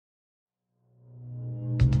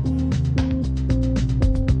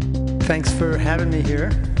Thanks for having me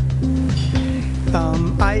here.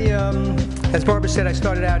 As Barbara said, I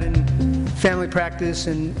started out in family practice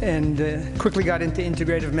and quickly got into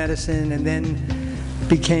integrative medicine, and then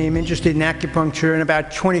became interested in acupuncture, and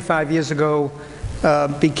about 25 years ago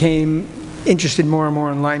became interested more and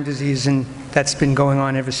more in Lyme disease, and that's been going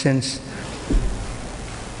on ever since.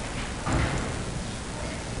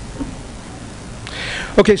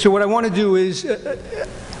 Okay, so what I want to do is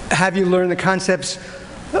have you learn the concepts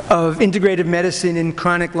of integrative medicine in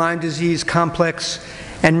chronic Lyme disease complex,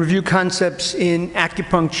 and review concepts in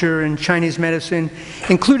acupuncture and Chinese medicine,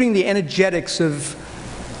 including the energetics of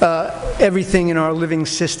everything in our living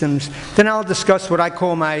systems. Then I'll discuss what I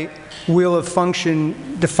call my wheel of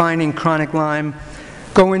function defining chronic Lyme,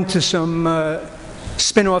 go into some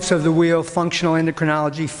spin-offs of the wheel, functional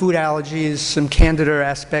endocrinology, food allergies, some candida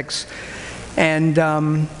aspects, and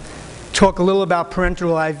talk a little about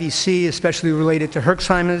parenteral IVC, especially related to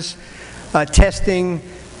Herxheimer's, testing,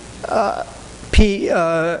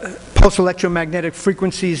 pulse electromagnetic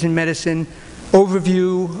frequencies in medicine,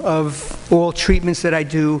 overview of all treatments that I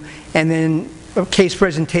do, and then a case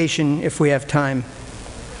presentation if we have time.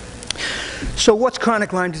 So what's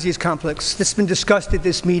chronic Lyme disease complex? This has been discussed at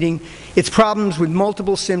this meeting. It's problems with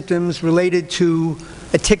multiple symptoms related to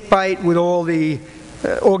a tick bite with all the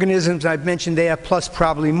organisms I've mentioned there, plus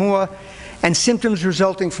probably more, and symptoms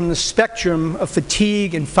resulting from the spectrum of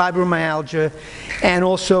fatigue and fibromyalgia, and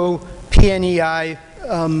also PNEI,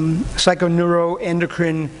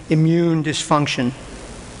 psychoneuroendocrine immune dysfunction.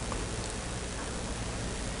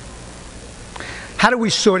 How do we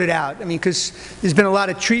sort it out? I mean, because there's been a lot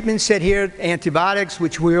of treatments said here, antibiotics,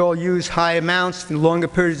 which we all use high amounts for longer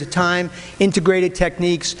periods of time, integrated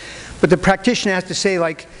techniques, but the practitioner has to say,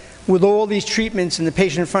 like, with all these treatments and the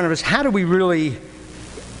patient in front of us, how do we really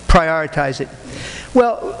prioritize it?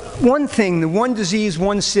 Well, one thing, the one disease,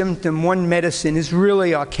 one symptom, one medicine is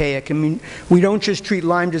really archaic. I mean, we don't just treat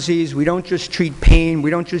Lyme disease, we don't just treat pain,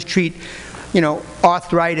 we don't just treat,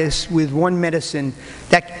 arthritis with one medicine.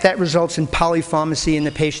 That results in polypharmacy, and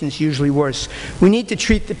the patient's usually worse. We need to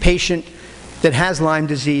treat the patient that has Lyme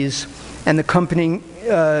disease and the accompanying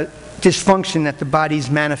dysfunction that the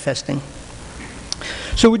body's manifesting.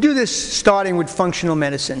 So we do this starting with functional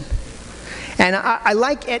medicine. And I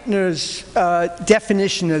like Ettner's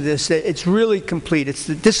definition of this. It's really complete. It's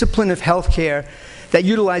the discipline of healthcare that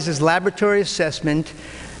utilizes laboratory assessment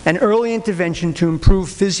and early intervention to improve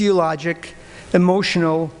physiologic,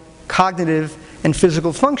 emotional, cognitive, and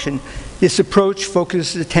physical function. This approach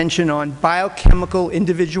focuses attention on biochemical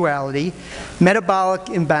individuality, metabolic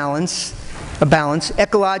balance,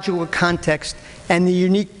 ecological context, and the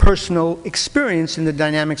unique personal experience in the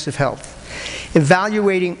dynamics of health.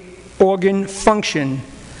 Evaluating organ function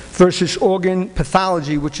versus organ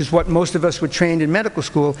pathology, which is what most of us were trained in medical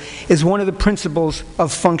school, is one of the principles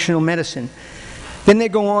of functional medicine. Then they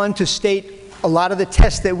go on to state a lot of the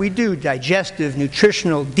tests that we do: digestive,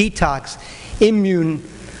 nutritional, detox, immune,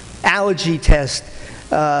 allergy test,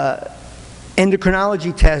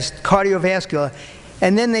 endocrinology test, cardiovascular.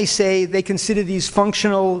 And then they say they consider these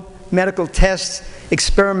functional medical tests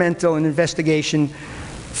experimental and investigation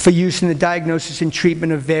for use in the diagnosis and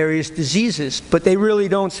treatment of various diseases. But they really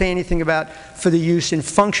don't say anything about for the use in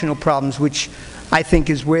functional problems, which I think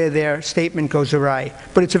is where their statement goes awry.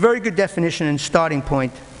 But it's a very good definition and starting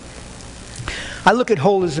point. I look at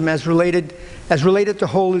holism as related to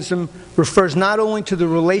holism refers not only to the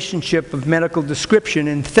relationship of medical description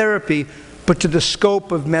and therapy, but to the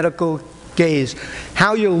scope of medical gaze,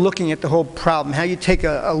 how you're looking at the whole problem, how you take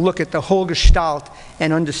a look at the whole gestalt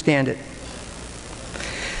and understand it.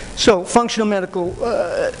 So, functional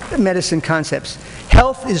medicine concepts.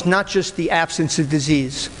 Health is not just the absence of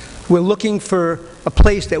disease. We're looking for a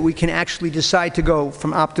place that we can actually decide to go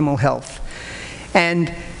from optimal health.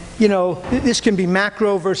 And, this can be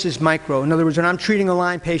macro versus micro. In other words, when I'm treating a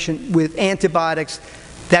Lyme patient with antibiotics,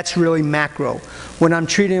 that's really macro. When I'm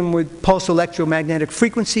treating them with pulse electromagnetic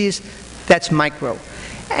frequencies, that's micro.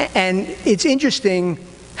 And it's interesting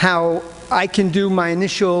how I can do my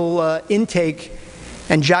initial intake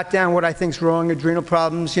and jot down what I think's wrong, adrenal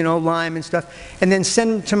problems, Lyme and stuff, and then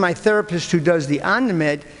send them to my therapist who does the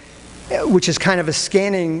Ondamed, which is kind of a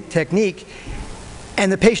scanning technique,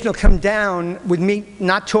 and the patient will come down with me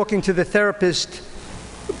not talking to the therapist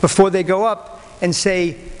before they go up and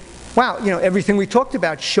say, wow, everything we talked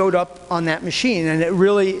about showed up on that machine, and it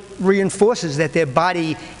really reinforces that their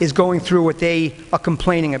body is going through what they are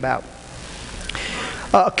complaining about.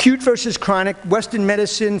 Acute versus chronic. Western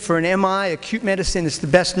medicine for an MI, acute medicine is the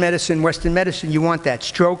best medicine. Western medicine, you want that.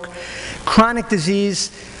 Stroke. Chronic disease,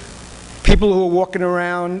 People who are walking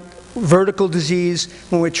around, vertical disease.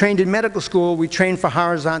 When we're trained in medical school, we train for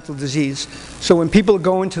horizontal disease. So when people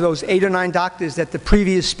go into those 8 or 9 doctors that the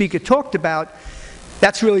previous speaker talked about,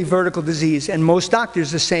 that's really vertical disease. And most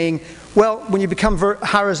doctors are saying, well, when you become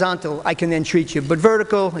horizontal, I can then treat you. But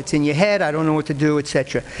vertical, it's in your head, I don't know what to do,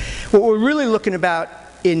 etc. What we're really looking about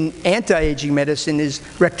in anti-aging medicine is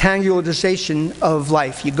rectangularization of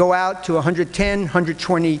life. You go out to 110,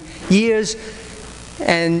 120 years,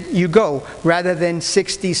 and you go, rather than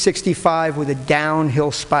 60, 65 with a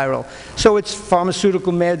downhill spiral. So it's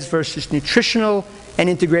pharmaceutical meds versus nutritional and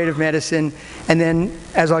integrative medicine, and then,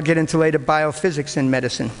 as I'll get into later, biophysics in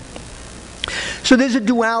medicine. So there's a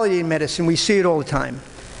duality in medicine. We see it all the time.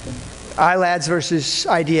 ILADs versus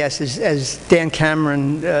IDS, as Dan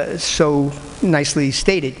Cameron so nicely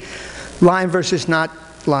stated. Lyme versus not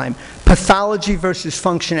Lyme. Pathology versus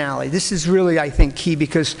functionality. This is really, I think, key,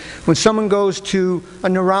 because when someone goes to a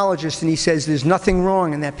neurologist and he says there's nothing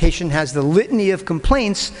wrong and that patient has the litany of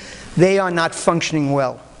complaints, they are not functioning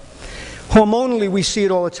well. Hormonally, we see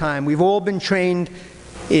it all the time. We've all been trained.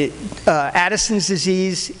 Addison's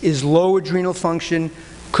disease is low adrenal function.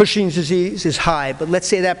 Cushing's disease is high. But let's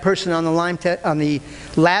say that person on the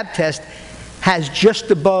lab test has just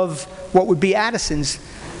above what would be Addison's,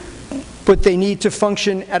 but they need to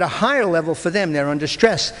function at a higher level for them. They're under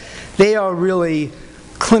stress. They are really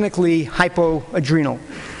clinically hypoadrenal.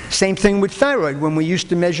 Same thing with thyroid. When we used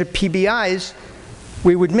to measure PBIs,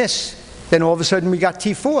 we would miss. Then all of a sudden we got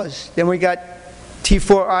T4s. Then we got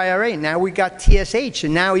T4 IRA. Now we got TSH.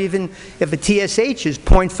 And now even if a TSH is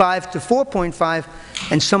 0.5 to 4.5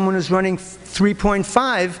 and someone is running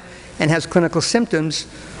 3.5 and has clinical symptoms,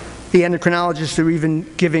 the endocrinologists are even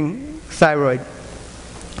giving thyroid.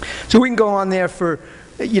 So we can go on there for,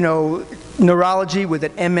 neurology with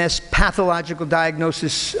an MS pathological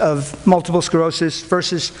diagnosis of multiple sclerosis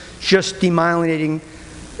versus just demyelinating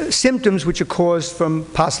symptoms which are caused from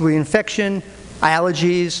possibly infection,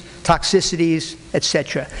 allergies, toxicities,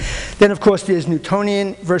 etc. Then, of course, there's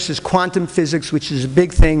Newtonian versus quantum physics, which is a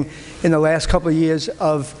big thing in the last couple of years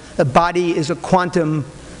of the body is a quantum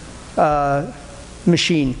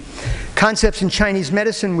machine. Concepts in Chinese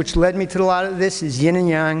medicine, which led me to a lot of this, is yin and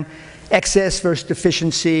yang, excess versus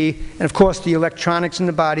deficiency, and of course the electronics in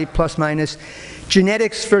the body, plus minus.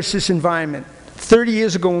 Genetics versus environment. 30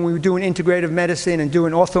 years ago when we were doing integrative medicine and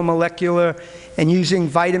doing orthomolecular and using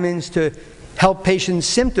vitamins to help patients'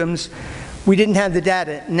 symptoms, we didn't have the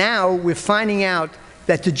data. Now we're finding out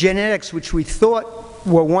that the genetics, which we thought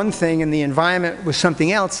were one thing and the environment was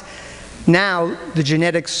something else, now the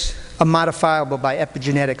genetics are modifiable by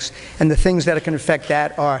epigenetics. And the things that can affect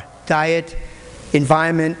that are diet,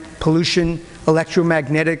 environment, pollution,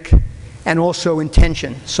 electromagnetic, and also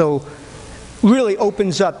intention. So really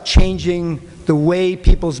opens up changing the way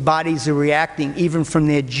people's bodies are reacting, even from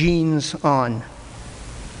their genes on.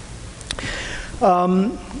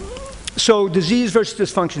 So disease versus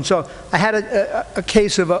dysfunction. So I had a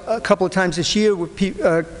case of a couple of times this year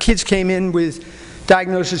where kids came in with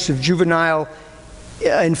diagnosis of juvenile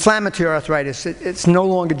inflammatory arthritis. It's no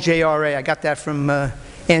longer JRA. I got that from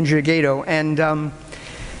Andrea Gato. And a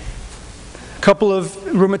couple of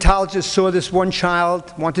rheumatologists saw this one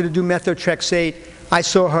child, wanted to do methotrexate. I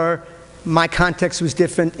saw her. My context was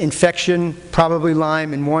different. Infection, probably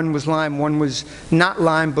Lyme, and one was Lyme. One was not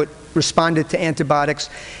Lyme, but responded to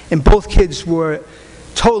antibiotics. And both kids were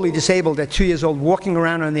totally disabled at 2 years old, walking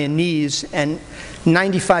around on their knees, and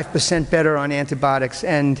 95% better on antibiotics.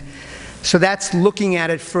 And so that's looking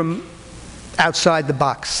at it from outside the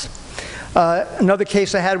box. Another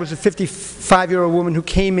case I had was a 55-year-old woman who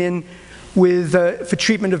came in with, for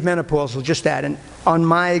treatment of menopausal, just that. And on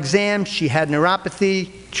my exam, she had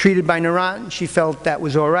neuropathy, treated by neuron. She felt that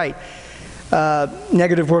was all right.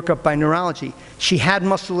 Negative workup by neurology. She had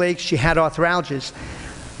muscle aches, she had arthralgias.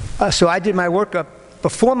 So I did my workup.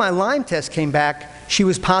 Before my Lyme test came back, she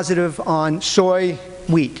was positive on soy,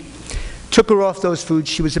 wheat. Took her off those foods.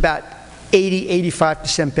 She was about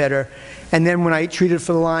 85% better. And then when I treated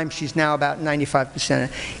for the Lyme, she's now about 95%.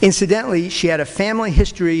 Incidentally, she had a family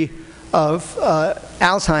history of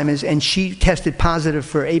Alzheimer's, and she tested positive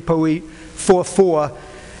for ApoE44,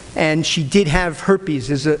 and she did have herpes.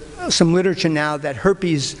 There's some literature now that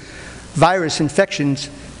herpes virus infections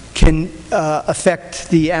can affect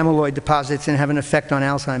the amyloid deposits and have an effect on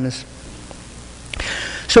Alzheimer's.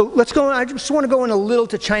 So let's go on. I just want to go in a little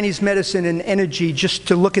to Chinese medicine and energy, just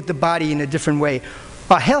to look at the body in a different way.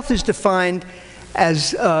 Our health is defined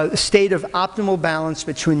as a state of optimal balance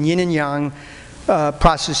between yin and yang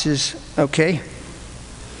processes, okay?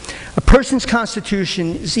 A person's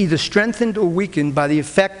constitution is either strengthened or weakened by the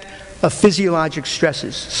effect of physiologic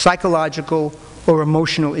stresses, psychological or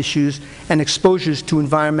emotional issues, and exposures to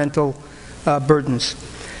environmental burdens.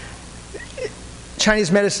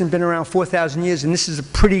 Chinese medicine has been around 4,000 years, and this is a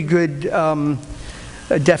pretty good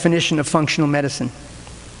definition of functional medicine.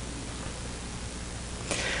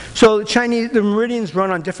 So the meridians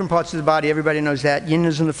run on different parts of the body. Everybody knows that. Yin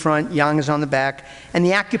is in the front, yang is on the back. And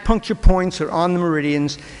the acupuncture points are on the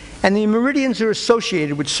meridians. And the meridians are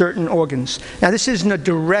associated with certain organs. Now, this isn't a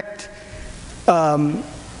direct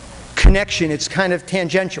connection. It's kind of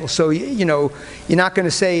tangential. So, you know, you're not going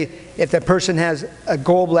to say if that person has a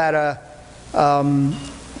gallbladder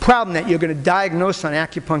problem that you're going to diagnose on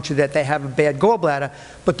acupuncture that they have a bad gallbladder,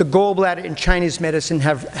 but the gallbladder in Chinese medicine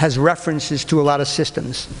has references to a lot of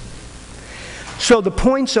systems. So the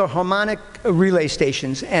points are harmonic relay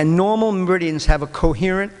stations, and normal meridians have a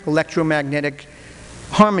coherent electromagnetic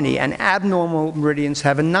harmony, and abnormal meridians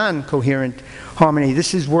have a non-coherent harmony.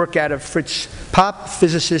 This is work out of Fritz Popp,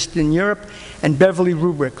 physicist in Europe, and Beverly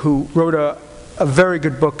Rubrick, who wrote a very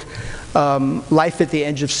good book, Life at the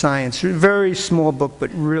Edge of Science. A very small book, but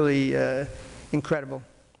really incredible.